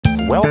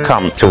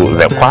Welcome to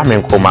the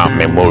Kwame Nkrumah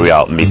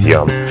Memorial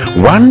Museum,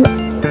 one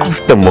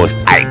of the most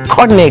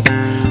iconic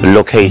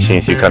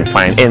locations you can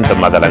find in the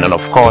motherland, and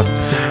of course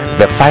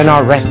the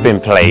final resting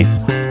place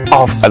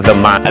of the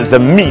man, the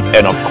myth,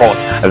 and of course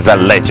the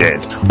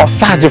legend of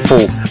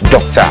Sajifo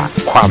Dr.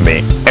 Kwame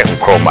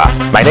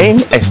Nkrumah. My name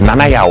is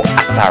Nanayao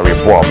Asari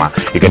Buoma.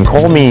 You can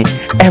call me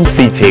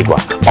MC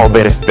Tegwa, or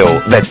better still,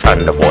 the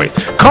Thunder Voice.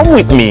 Come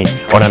with me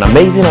on an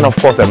amazing and of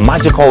course a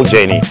magical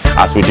journey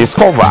as we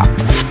discover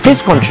his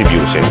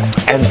contributions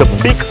and the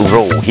big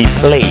role he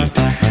played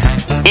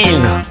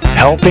in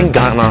helping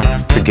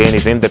Ghana to gain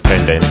its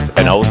independence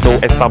and also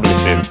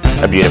establishing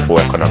a beautiful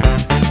economy.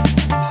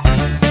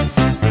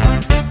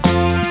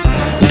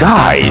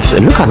 Guys,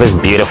 look at this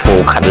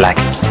beautiful Cadillac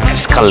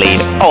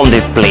Escalade on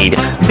displayed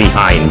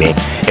behind me.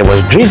 It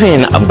was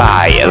driven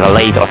by the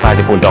late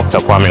Sajifo Dr.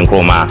 Kwame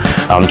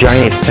Nkrumah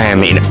during his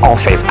term in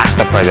office as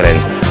the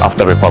President of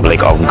the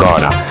Republic of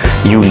Ghana.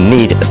 You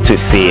need to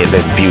see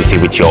this beauty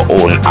with your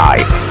own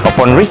eyes.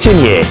 Upon reaching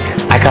here,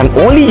 I can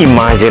only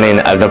imagine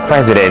the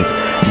President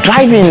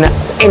driving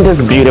in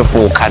this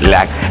beautiful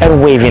Cadillac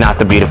and waving at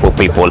the beautiful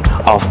people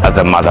of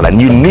the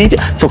motherland. You need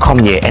to come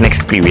here and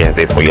experience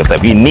this for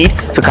yourself. You need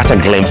to catch a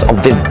glimpse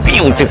of this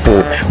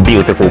beautiful,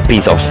 beautiful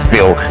piece of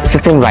steel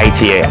sitting right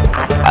here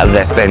at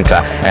the center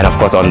and of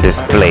course on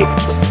display.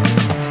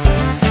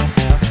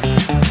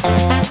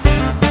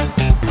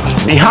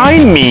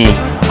 Behind me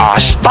are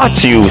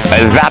statues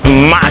that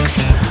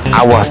marks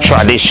our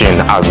tradition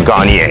as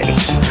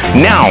Ghanaians.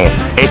 Now,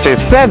 it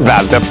is said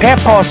that the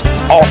purpose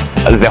of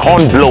the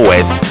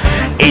hornblowers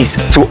is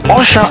to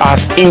usher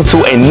us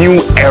into a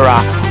new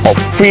era of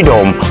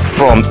freedom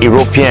from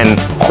European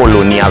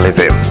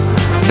colonialism.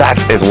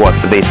 That is what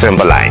they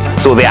symbolize.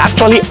 So they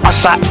actually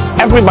usher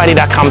everybody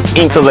that comes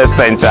into the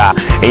center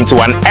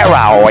into an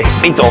era or a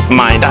state of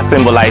mind that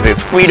symbolizes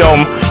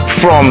freedom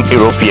from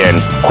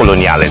European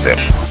colonialism.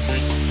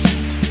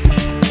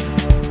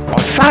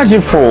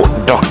 Sajifo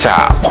Dr.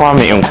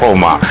 Kwame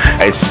Nkrumah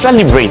is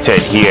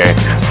celebrated here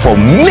for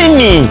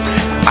many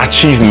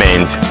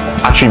achievements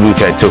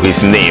attributed to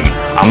his name.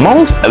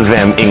 Amongst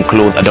them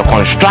include the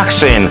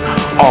construction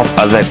of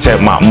the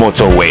Tema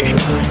motorway.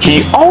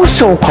 He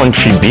also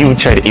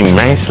contributed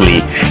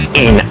immensely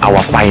in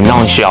our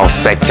financial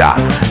sector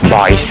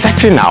by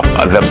setting up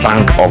the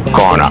Bank of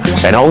Ghana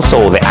and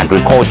also the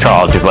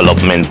Agricultural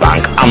Development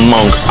Bank,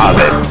 among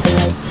others.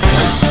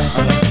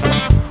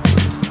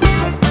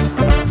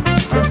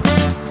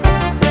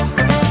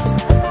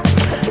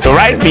 So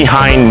right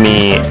behind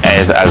me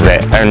is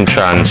the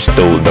entrance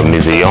to the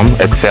museum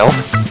itself,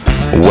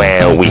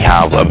 where we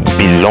have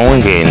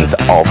belongings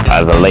of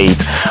the late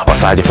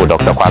Sajifo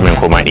Dr. Kwame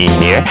Nkrumah in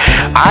here.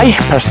 I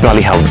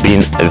personally have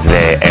been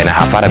there and I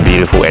have had a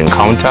beautiful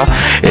encounter.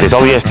 It is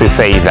obvious to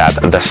say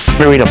that the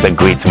spirit of the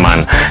great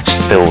man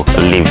still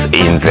lives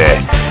in there.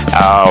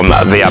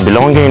 They are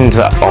belongings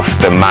of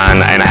the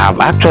man, and I have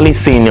actually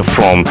seen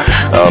from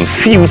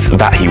suits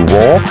that he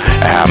wore.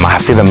 I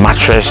have seen the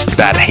mattress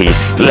that he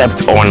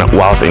slept on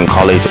whilst in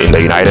college in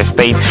the United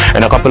States,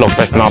 and a couple of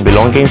personal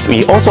belongings.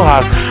 He also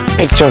has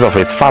pictures of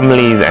his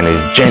families and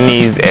his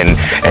journeys, and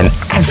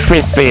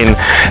everything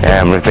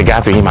with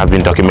regard to him has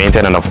been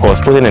documented and of course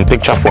put in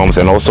picture forms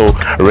and also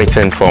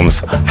written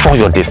forms for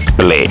your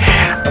display.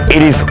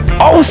 It is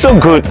also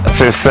good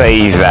to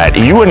say that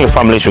you and your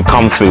family should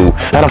come through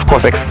and of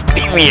course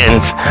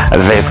experience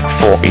this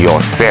for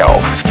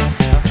yourselves.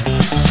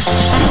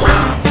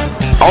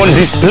 On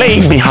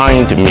display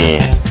behind me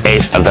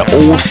is the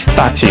old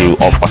statue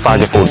of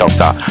Sajifo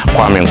Dr.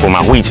 Kwame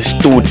Nkrumah, which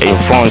stood in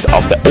front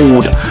of the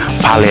old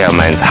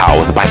Parliament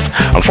House, but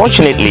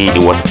unfortunately it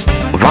was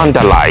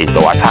vandalized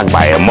or attacked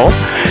by a mob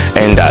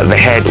and the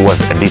head was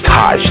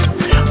detached.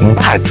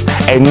 But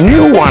a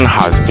new one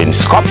has been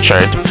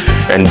sculptured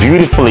and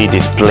beautifully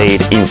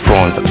displayed in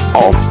front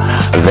of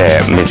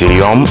the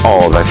museum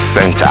or the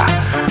center.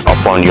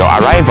 Upon your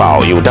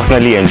arrival, you will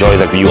definitely enjoy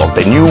the view of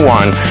the new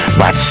one,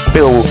 but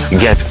still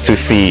get to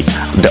see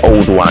the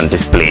old one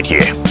displayed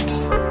here.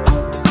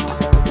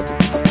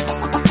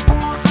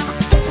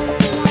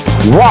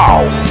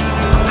 Wow!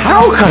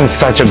 How can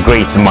such a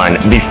great man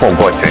be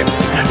forgotten?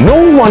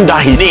 No wonder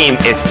his name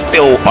is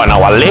still on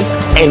our lips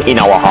and in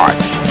our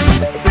hearts.